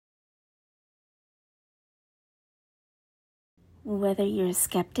Whether you're a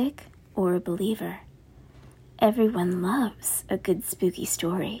skeptic or a believer, everyone loves a good spooky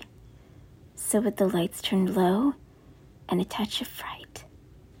story. So with the lights turned low and a touch of fright,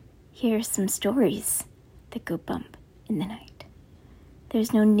 here are some stories that go bump in the night.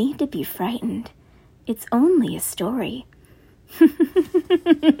 There's no need to be frightened. It's only a story.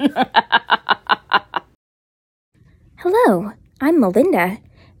 Hello, I'm Melinda,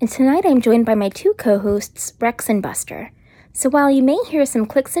 and tonight I'm joined by my two co-hosts, Rex and Buster. So while you may hear some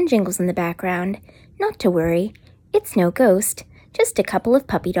clicks and jingles in the background, not to worry, it's no ghost, just a couple of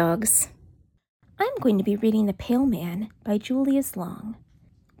puppy dogs. I'm going to be reading The Pale Man by Julius Long.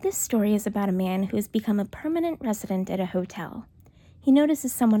 This story is about a man who has become a permanent resident at a hotel. He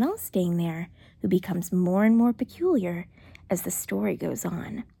notices someone else staying there who becomes more and more peculiar as the story goes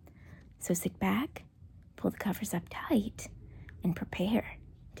on. So sit back, pull the covers up tight, and prepare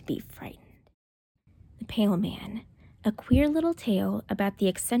to be frightened. The Pale Man, a queer little tale about the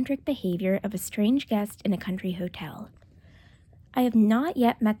eccentric behavior of a strange guest in a country hotel. I have not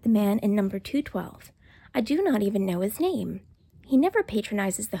yet met the man in number 212. I do not even know his name. He never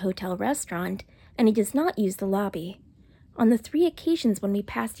patronizes the hotel restaurant, and he does not use the lobby. On the 3 occasions when we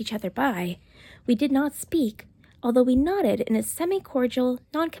passed each other by, we did not speak, although we nodded in a semi-cordial,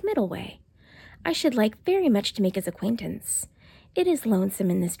 non-committal way. I should like very much to make his acquaintance. It is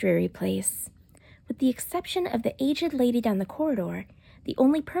lonesome in this dreary place. With the exception of the aged lady down the corridor, the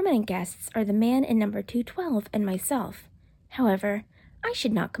only permanent guests are the man in number 212 and myself. However, I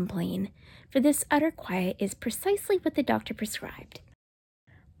should not complain, for this utter quiet is precisely what the doctor prescribed.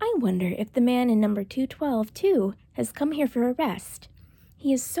 I wonder if the man in number 212, too, has come here for a rest.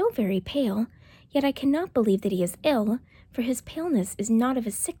 He is so very pale, yet I cannot believe that he is ill, for his paleness is not of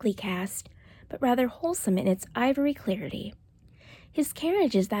a sickly cast, but rather wholesome in its ivory clarity. His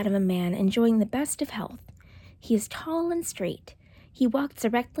carriage is that of a man enjoying the best of health. He is tall and straight. He walks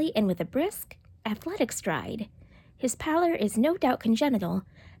erectly and with a brisk, athletic stride. His pallor is no doubt congenital,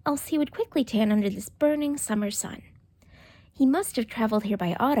 else he would quickly tan under this burning summer sun. He must have traveled here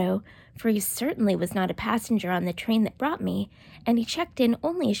by auto, for he certainly was not a passenger on the train that brought me, and he checked in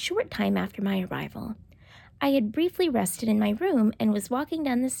only a short time after my arrival. I had briefly rested in my room and was walking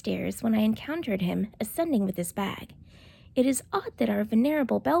down the stairs when I encountered him ascending with his bag. It is odd that our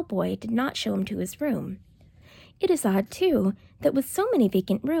venerable bellboy did not show him to his room. It is odd, too, that with so many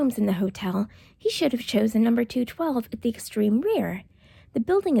vacant rooms in the hotel, he should have chosen number 212 at the extreme rear. The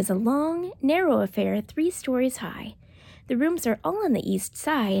building is a long, narrow affair 3 stories high. The rooms are all on the east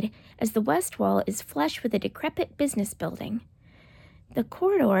side, as the west wall is flush with a decrepit business building. The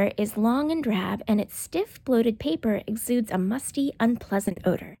corridor is long and drab, and its stiff, bloated paper exudes a musty, unpleasant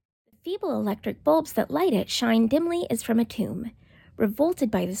odor. The feeble electric bulbs that light it shine dimly as from a tomb.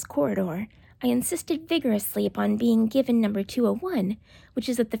 Revolted by this corridor, I insisted vigorously upon being given number 201, which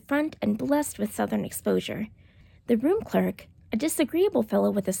is at the front and blessed with southern exposure. The room clerk, a disagreeable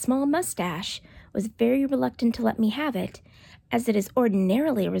fellow with a small mustache, was very reluctant to let me have it, as it is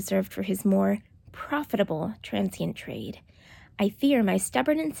ordinarily reserved for his more profitable transient trade. I fear my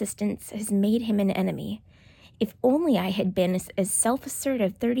stubborn insistence has made him an enemy. If only I had been as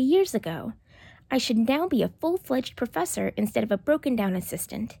self-assertive 30 years ago, I should now be a full-fledged professor instead of a broken-down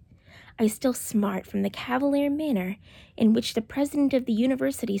assistant. I still smart from the cavalier manner in which the president of the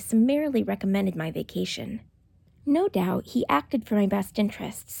university summarily recommended my vacation. No doubt he acted for my best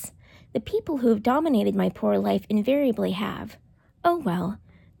interests. The people who have dominated my poor life invariably have. Oh well,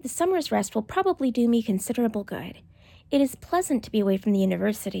 the summer's rest will probably do me considerable good. It is pleasant to be away from the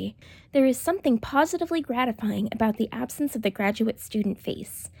university. There is something positively gratifying about the absence of the graduate student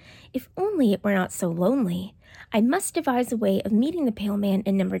face. If only it were not so lonely. I must devise a way of meeting the Pale Man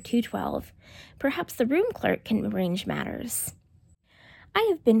in number 212. Perhaps the room clerk can arrange matters. I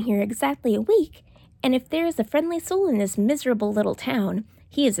have been here exactly a week, and if there is a friendly soul in this miserable little town,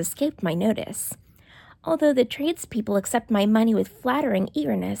 he has escaped my notice. Although the tradespeople accept my money with flattering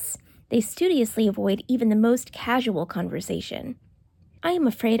eagerness, they studiously avoid even the most casual conversation. I am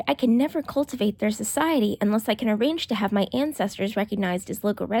afraid I can never cultivate their society unless I can arrange to have my ancestors recognized as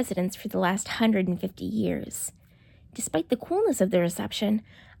local residents for the last 150 years. Despite the coolness of the reception,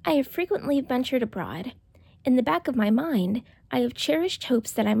 I have frequently ventured abroad. In the back of my mind, I have cherished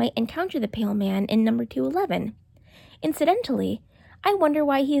hopes that I might encounter the Pale Man in number 211. Incidentally, I wonder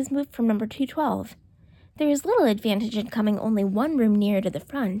why he has moved from number 212. There is little advantage in coming only 1 room nearer to the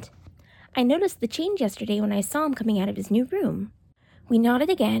front. I noticed the change yesterday when I saw him coming out of his new room. We nodded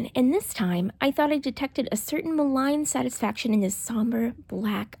again, and this time I thought I detected a certain malign satisfaction in his somber,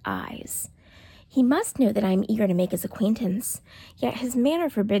 black eyes. He must know that I am eager to make his acquaintance, yet his manner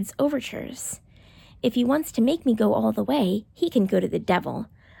forbids overtures. If he wants to make me go all the way, he can go to the devil.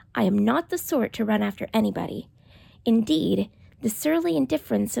 I am not the sort to run after anybody. Indeed, the surly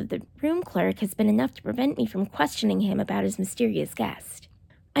indifference of the room clerk has been enough to prevent me from questioning him about his mysterious guest.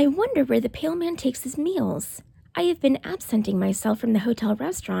 I wonder where the pale man takes his meals. I have been absenting myself from the hotel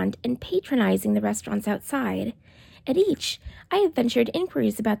restaurant and patronizing the restaurants outside. At each, I have ventured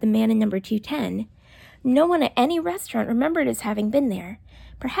inquiries about the man in number 210. No one at any restaurant remembered his having been there.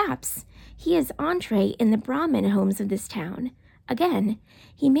 Perhaps he is entree in the Brahmin homes of this town. Again,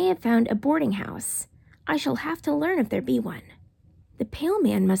 he may have found a boarding house. I shall have to learn if there be one. The pale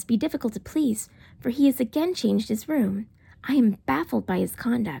man must be difficult to please, for he has again changed his room. I am baffled by his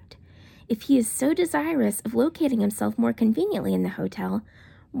conduct. If he is so desirous of locating himself more conveniently in the hotel,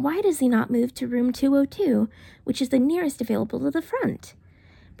 why does he not move to room 202, which is the nearest available to the front?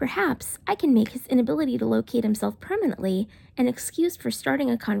 Perhaps I can make his inability to locate himself permanently an excuse for starting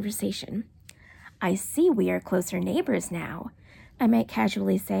a conversation. I see we are closer neighbors now, I might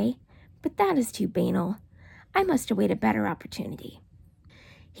casually say, but that is too banal. I must await a better opportunity.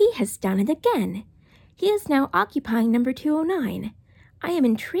 He has done it again. He is now occupying number 209. I am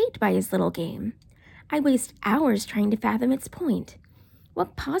intrigued by his little game. I waste hours trying to fathom its point.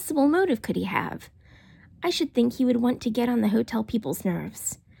 What possible motive could he have? I should think he would want to get on the hotel people's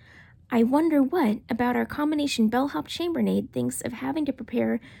nerves. I wonder what about our combination bellhop chambermaid thinks of having to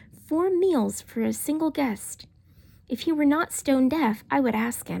prepare 4 meals for a single guest. If he were not stone deaf, I would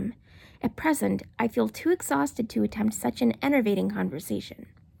ask him. At present, I feel too exhausted to attempt such an enervating conversation.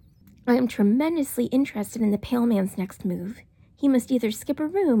 I am tremendously interested in the pale man's next move. He must either skip a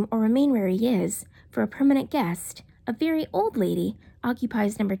room or remain where he is, for a permanent guest, a very old lady,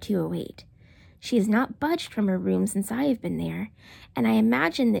 occupies number 208. She has not budged from her room since I have been there, and I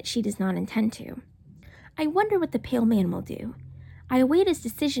imagine that she does not intend to. I wonder what the pale man will do. I await his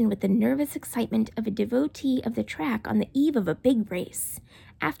decision with the nervous excitement of a devotee of the track on the eve of a big race.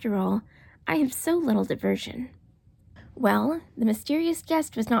 After all, I have so little diversion. Well, the mysterious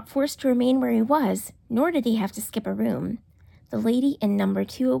guest was not forced to remain where he was, nor did he have to skip a room. The lady in number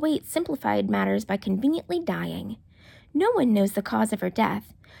 208 simplified matters by conveniently dying. No one knows the cause of her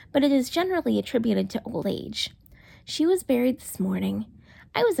death, but it is generally attributed to old age. She was buried this morning.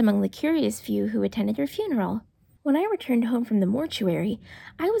 I was among the curious few who attended her funeral. When I returned home from the mortuary,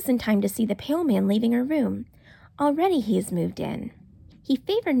 I was in time to see the pale man leaving her room. Already he has moved in. He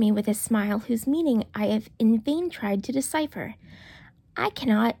favored me with a smile whose meaning I have in vain tried to decipher. I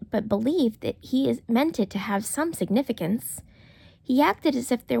cannot but believe that he is meant it to have some significance. He acted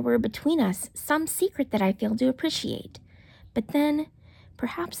as if there were between us some secret that I failed to appreciate. But then,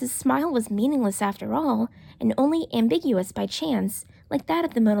 perhaps his smile was meaningless after all, and only ambiguous by chance, like that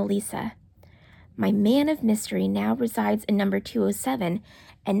of the Mona Lisa. My man of mystery now resides in number 207,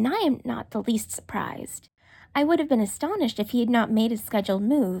 and I am not the least surprised. I would have been astonished if he had not made his scheduled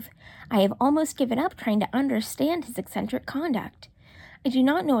move. I have almost given up trying to understand his eccentric conduct. I do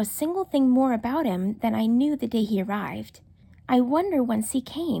not know a single thing more about him than I knew the day he arrived. I wonder whence he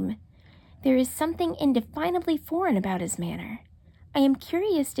came. There is something indefinably foreign about his manner. I am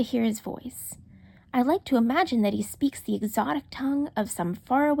curious to hear his voice. I like to imagine that he speaks the exotic tongue of some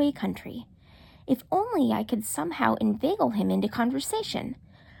faraway country. If only I could somehow inveigle him into conversation.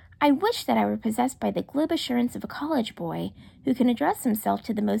 I wish that I were possessed by the glib assurance of a college boy who can address himself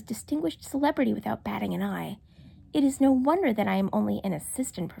to the most distinguished celebrity without batting an eye. It is no wonder that I am only an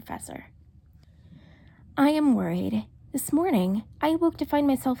assistant professor. I am worried. This morning, I awoke to find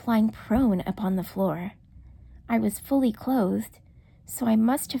myself lying prone upon the floor. I was fully clothed, so I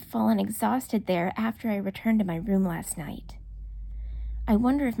must have fallen exhausted there after I returned to my room last night. I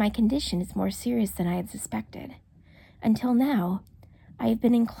wonder if my condition is more serious than I had suspected. Until now, I have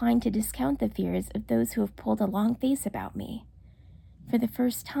been inclined to discount the fears of those who have pulled a long face about me. For the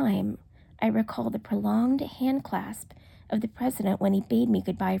first time, I recall the prolonged hand-clasp of the president when he bade me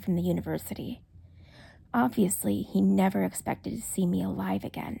goodbye from the university. Obviously, he never expected to see me alive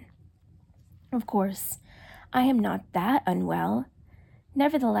again. Of course, I am not that unwell.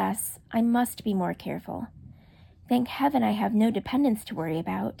 Nevertheless, I must be more careful. Thank heaven I have no dependents to worry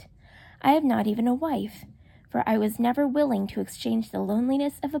about. I have not even a wife, for I was never willing to exchange the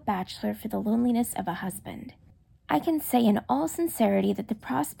loneliness of a bachelor for the loneliness of a husband. I can say in all sincerity that the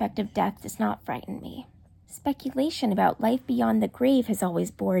prospect of death does not frighten me. Speculation about life beyond the grave has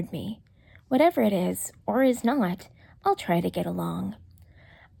always bored me. Whatever it is, or is not, I'll try to get along.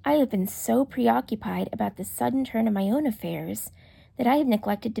 I have been so preoccupied about the sudden turn of my own affairs that I have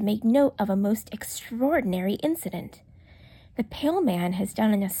neglected to make note of a most extraordinary incident. The pale man has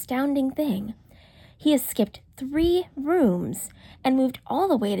done an astounding thing. He has skipped 3 rooms and moved all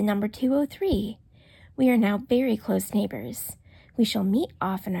the way to number 203. We are now very close neighbors. We shall meet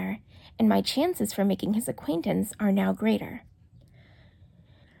oftener, and my chances for making his acquaintance are now greater.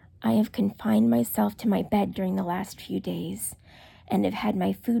 I have confined myself to my bed during the last few days, and have had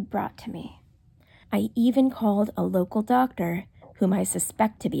my food brought to me. I even called a local doctor, whom I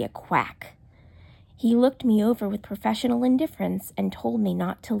suspect to be a quack. He looked me over with professional indifference and told me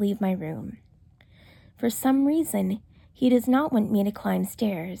not to leave my room. For some reason, he does not want me to climb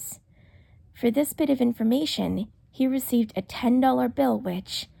stairs. For this bit of information, he received a $10 bill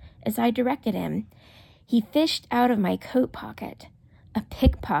which, as I directed him, he fished out of my coat pocket. A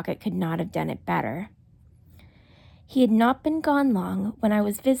pickpocket could not have done it better. He had not been gone long when I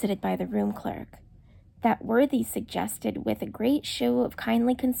was visited by the room clerk. That worthy suggested with a great show of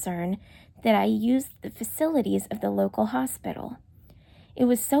kindly concern that I use the facilities of the local hospital. It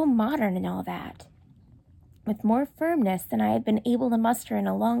was so modern and all that. With more firmness than I had been able to muster in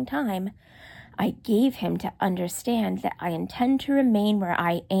a long time, I gave him to understand that I intend to remain where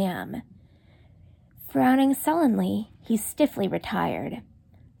I am. Frowning sullenly, he stiffly retired.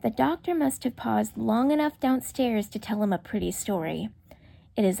 The doctor must have paused long enough downstairs to tell him a pretty story.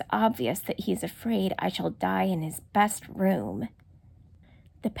 It is obvious that he is afraid I shall die in his best room.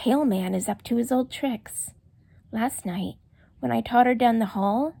 The pale man is up to his old tricks. Last night, when I tottered down the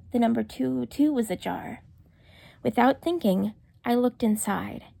hall, the number 202 was ajar. Without thinking, I looked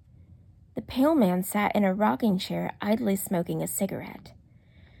inside. The pale man sat in a rocking chair idly smoking a cigarette.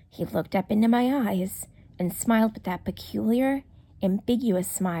 He looked up into my eyes and smiled with that peculiar, ambiguous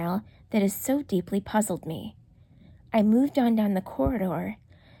smile that has so deeply puzzled me. I moved on down the corridor,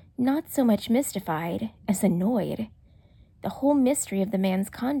 not so much mystified as annoyed. The whole mystery of the man's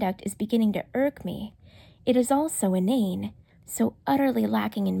conduct is beginning to irk me. It is all so inane, so utterly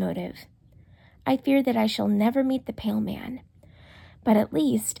lacking in motive. I fear that I shall never meet the pale man, but at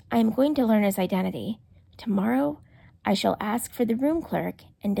least I am going to learn his identity. Tomorrow, I shall ask for the room clerk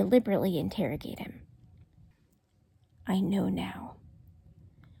and deliberately interrogate him. I know now.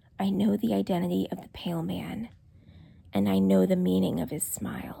 I know the identity of the pale man, and I know the meaning of his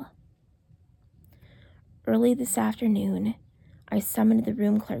smile. Early this afternoon, I summoned the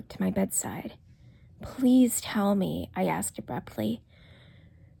room clerk to my bedside. "Please tell me," I asked abruptly,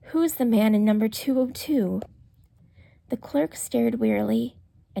 "who is the man in number 202? The clerk stared wearily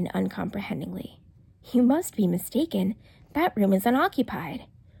and uncomprehendingly. "You must be mistaken. That room is unoccupied."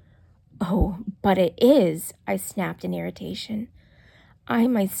 "Oh, but it is," I snapped in irritation. "I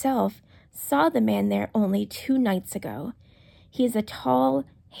myself saw the man there only 2 nights ago. He is a tall,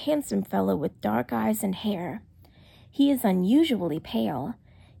 handsome fellow with dark eyes and hair. He is unusually pale.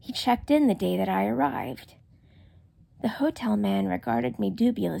 He checked in the day that I arrived." The hotel man regarded me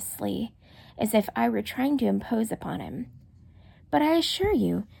dubiously, as if I were trying to impose upon him. "But I assure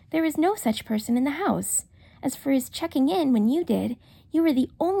you, there is no such person in the house. As for his checking in when you did, you were the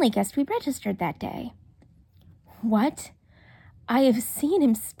only guest we registered that day." "What? I have seen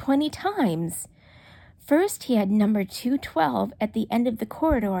him 20 times. First he had number 212 at the end of the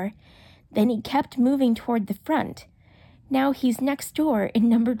corridor, then he kept moving toward the front. Now he's next door in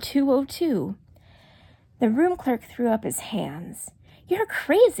number 202. The room clerk threw up his hands. "You're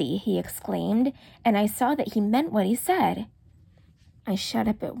crazy," he exclaimed, and I saw that he meant what he said. I shut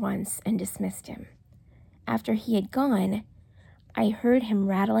up at once and dismissed him. After he had gone, I heard him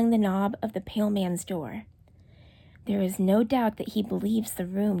rattling the knob of the pale man's door. There is no doubt that he believes the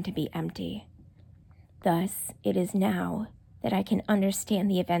room to be empty. Thus, it is now that I can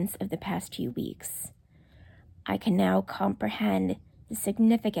understand the events of the past few weeks. I can now comprehend the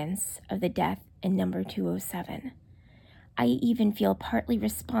significance of the death in number 207. I even feel partly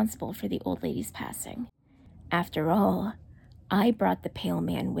responsible for the old lady's passing. After all, I brought the pale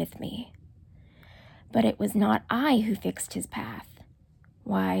man with me. But it was not I who fixed his path.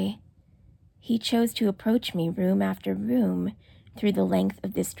 Why, he chose to approach me room after room through the length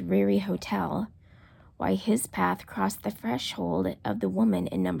of this dreary hotel. Why his path crossed the threshold of the woman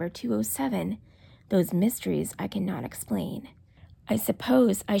in number 207, those mysteries I cannot explain. I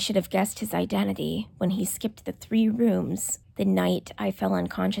suppose I should have guessed his identity when he skipped the 3 rooms the night I fell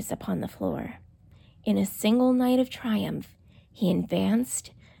unconscious upon the floor. In a single night of triumph, he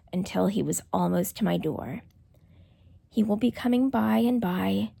advanced until he was almost to my door. He will be coming by and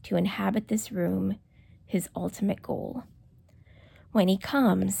by to inhabit this room, his ultimate goal. When he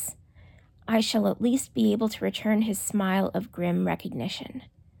comes, I shall at least be able to return his smile of grim recognition.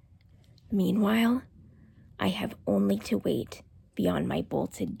 Meanwhile, I have only to wait beyond my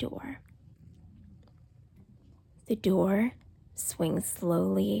bolted door. The door swings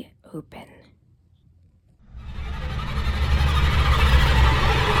slowly open.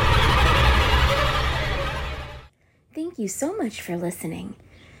 you so much for listening.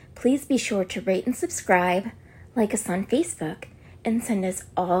 Please be sure to rate and subscribe, like us on Facebook, and send us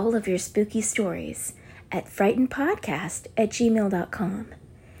all of your spooky stories at frightenedpodcast@gmail.com.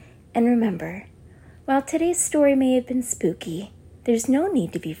 And remember, while today's story may have been spooky, there's no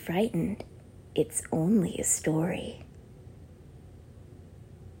need to be frightened. It's only a story.